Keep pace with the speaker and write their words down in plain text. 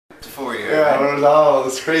for you. Yeah, oh,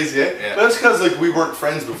 that's crazy, eh? Yeah. But that's because like we weren't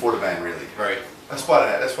friends before the band, really. Right. That's what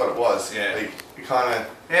it was. Yeah. Like you kind of.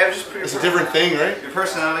 Yeah, just pretty. It's a different thing, right? Your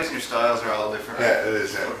personalities and your styles are all different. Yeah, it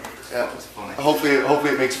is. Yeah. Yeah. That's funny. Hopefully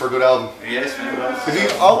it makes for a good album. Yes, man. You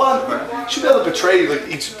should be able to portray like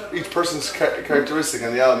each person's characteristic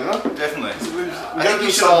on the album, you know? Definitely. We gotta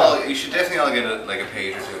do something. You should definitely all get a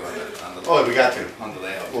page or two on the Oh, we got to. on the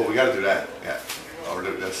layout. Well, we got to do that. Yeah. Oh, we're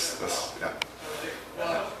doing this. Yeah.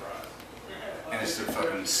 And it's their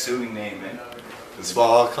fucking suing name, man. That's what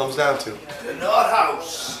all it comes down to. The Nut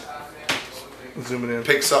House. Zooming in.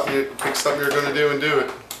 Pick something you're gonna do and do it.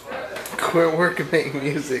 Quit working, make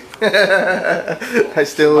music. I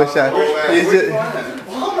still wish I.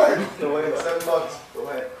 Walmart. Go ahead, $7. Go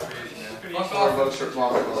ahead.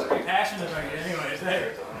 Passionate about it anyways,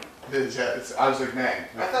 there. I was like, man.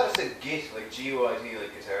 I thought it said Git, like G-U-I-T,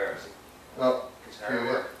 like guitar. Oh, Guitar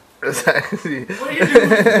work. What are you doing? You take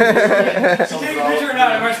a picture or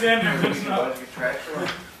not? I might stand there.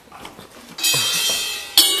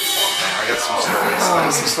 I got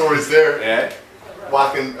some stories there. Yeah.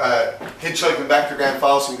 Walking, hitchhiking back to Grand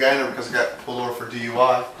Falls from Gander because I got pulled over for DUI.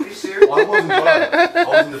 Are you serious? Well, I wasn't driving. I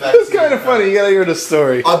was in the back seat. It's kind of funny. You gotta hear the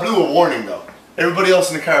story. I blew a warning though. Everybody else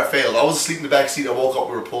in the car failed. I was asleep in the back seat. I woke up.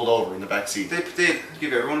 We were pulled over in the back seat. They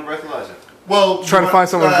give everyone a breathalyzer. Well, Trying to find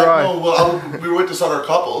someone dry. No, well, we were with this other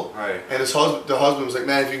couple, Right. and the husband was like,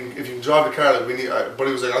 "Man, if you can drive the car, like we need." But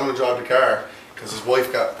he was like, "I'm gonna drive the car," because his wife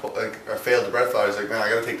failed the breathalyzer. He's like, "Man, I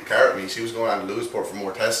gotta take the car with me." She was going on to Lewisport for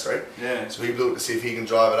more tests, right? Yeah. So he blew it to see if he can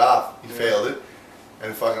drive it off. He failed it,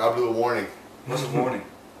 and fucking I blew a warning. What's a warning?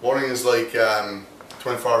 Warning is like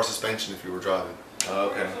 24-hour suspension if you were driving. Oh,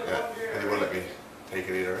 okay. Yeah, and he wouldn't let me take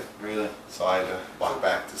it either. Right? Really? So I had to walk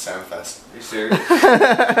back to Soundfest. Are you serious?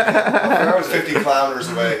 I was 50 kilometers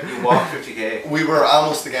away. You walked 50k. We were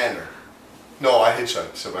almost to Gander. No, I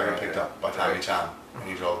hitchhiked, so I got picked Okay. up by Tommy Chan, and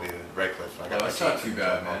he drove me to Redcliffe. I got That's not too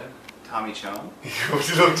bad, man. Tommy Chong. You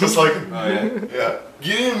look just like him. Oh yeah. Yeah.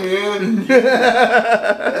 Get in, man.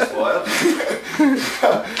 That's wild.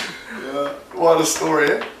 Yeah. What a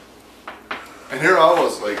story, eh? And here I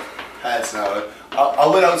was, like, hats now. I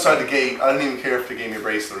went outside the gate. I didn't even care if they gave me a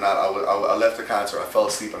bracelet or not. I left the concert. I fell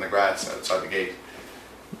asleep on the grass outside the gate.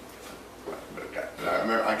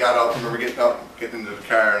 I got up. I remember getting into the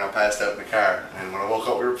car, and I passed out in the car. And when I woke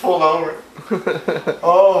up, we were pulled over.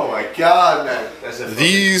 Oh my God, man!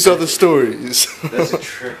 These are the stories. That's a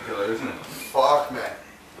trick killer, isn't it? Fuck, man.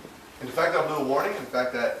 And the fact that I blew a warning, and the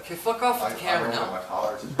fact that Okay, fuck off with the camera I now. my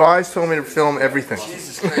collars. Boz told me to film everything.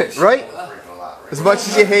 Jesus Christ. Right? As much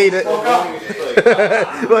as you hate it.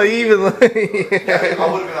 Well, even like. I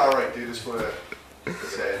would have been alright, dude. Just would have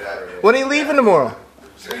said that. When are you leaving tomorrow?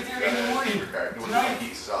 3:30 in the morning. Tonight.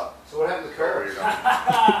 Pieces up. So what happened to the car?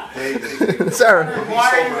 Sarah. Why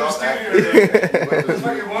are you in the studio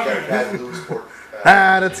today?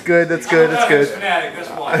 Ah, that's good. That's good. That's good. Fanatic, that's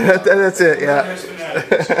why. That's it. Yeah.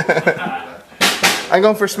 I'm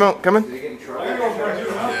going for a smoke. Coming. Did you get in trouble? I'm gonna go for it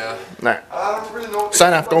too, huh? Yeah. Nah. I don't really know.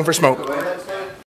 Sign off. Going for smoke.